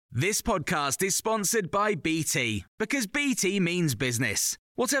This podcast is sponsored by BT, because BT means business.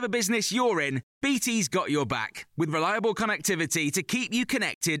 Whatever business you're in, BT's got your back, with reliable connectivity to keep you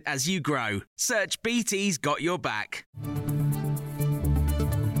connected as you grow. Search BT's got your back.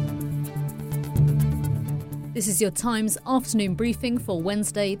 This is your Times afternoon briefing for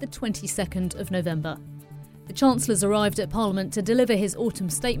Wednesday, the 22nd of November. The Chancellor's arrived at Parliament to deliver his autumn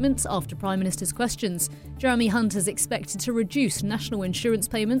statement after Prime Minister's questions. Jeremy Hunt is expected to reduce national insurance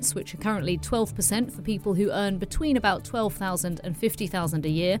payments, which are currently 12% for people who earn between about $12,000 and $50,000 a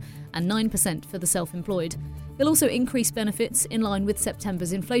year, and 9% for the self-employed. He'll also increase benefits in line with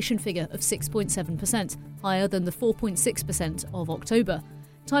September's inflation figure of 6.7%, higher than the 4.6% of October.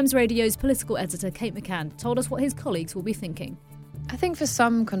 Times Radio's political editor Kate McCann told us what his colleagues will be thinking. I think for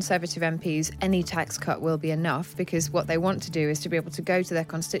some Conservative MPs, any tax cut will be enough, because what they want to do is to be able to go to their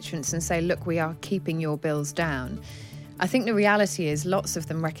constituents and say, look, we are keeping your bills down. I think the reality is lots of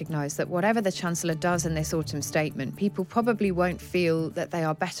them recognise that whatever the Chancellor does in this autumn statement, people probably won't feel that they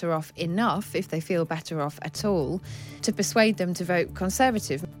are better off enough, if they feel better off at all, to persuade them to vote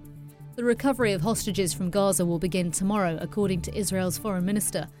Conservative. The recovery of hostages from Gaza will begin tomorrow, according to Israel's foreign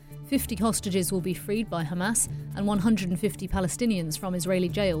minister. 50 hostages will be freed by Hamas and 150 Palestinians from Israeli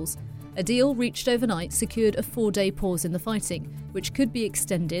jails. A deal reached overnight secured a 4-day pause in the fighting, which could be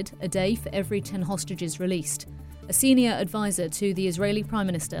extended a day for every 10 hostages released. A senior advisor to the Israeli Prime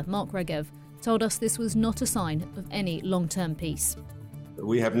Minister, Mark Regev, told us this was not a sign of any long-term peace.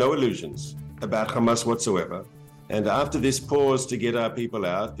 We have no illusions about Hamas whatsoever. And after this pause to get our people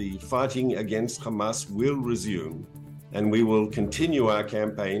out, the fighting against Hamas will resume. And we will continue our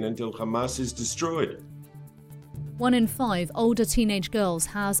campaign until Hamas is destroyed. 1 in 5 older teenage girls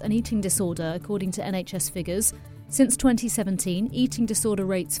has an eating disorder, according to NHS figures. Since 2017, eating disorder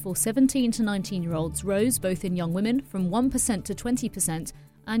rates for 17 to 19-year-olds rose both in young women from 1% to 20%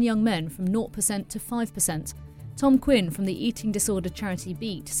 and young men from 0% to 5%. Tom Quinn from the eating disorder charity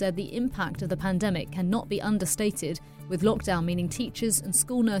Beat said the impact of the pandemic cannot be understated, with lockdown meaning teachers and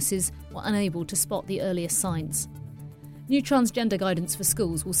school nurses were unable to spot the earliest signs. New transgender guidance for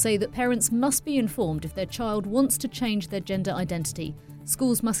schools will say that parents must be informed if their child wants to change their gender identity.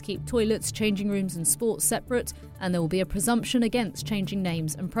 Schools must keep toilets, changing rooms and sports separate, and there will be a presumption against changing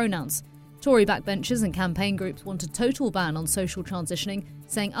names and pronouns. Tory backbenchers and campaign groups want a total ban on social transitioning,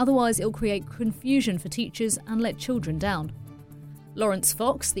 saying otherwise it'll create confusion for teachers and let children down. Lawrence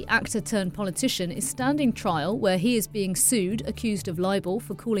Fox, the actor-turned-politician, is standing trial where he is being sued, accused of libel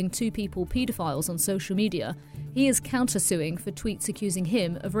for calling 2 people paedophiles on social media. He is countersuing for tweets accusing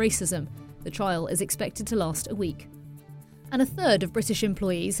him of racism. The trial is expected to last a week. And a third of British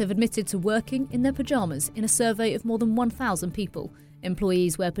employees have admitted to working in their pyjamas in a survey of more than 1,000 people.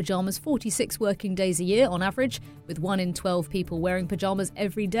 Employees wear pyjamas 46 working days a year on average, with 1 in 12 people wearing pyjamas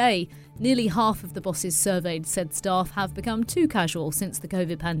every day. Nearly half of the bosses surveyed said staff have become too casual since the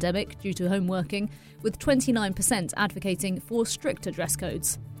COVID pandemic due to home working, with 29% advocating for stricter dress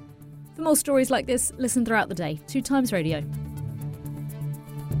codes. For more stories like this, listen throughout the day to Times Radio.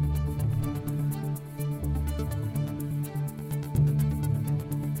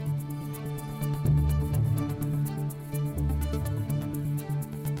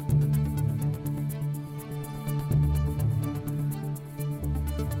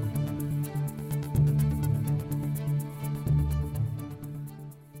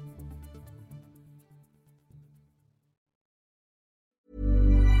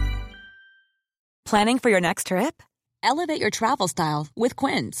 Planning for your next trip? Elevate your travel style with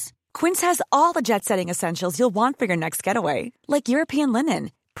Quince. Quince has all the jet-setting essentials you'll want for your next getaway, like European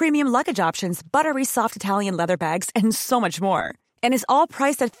linen, premium luggage options, buttery soft Italian leather bags, and so much more. And is all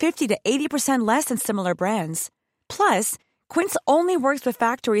priced at 50 to 80% less than similar brands. Plus, Quince only works with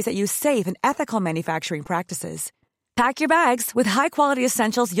factories that use safe and ethical manufacturing practices. Pack your bags with high-quality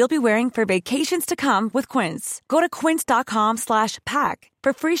essentials you'll be wearing for vacations to come with Quince. Go to quince.com/pack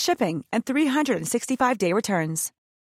for free shipping and 365-day returns.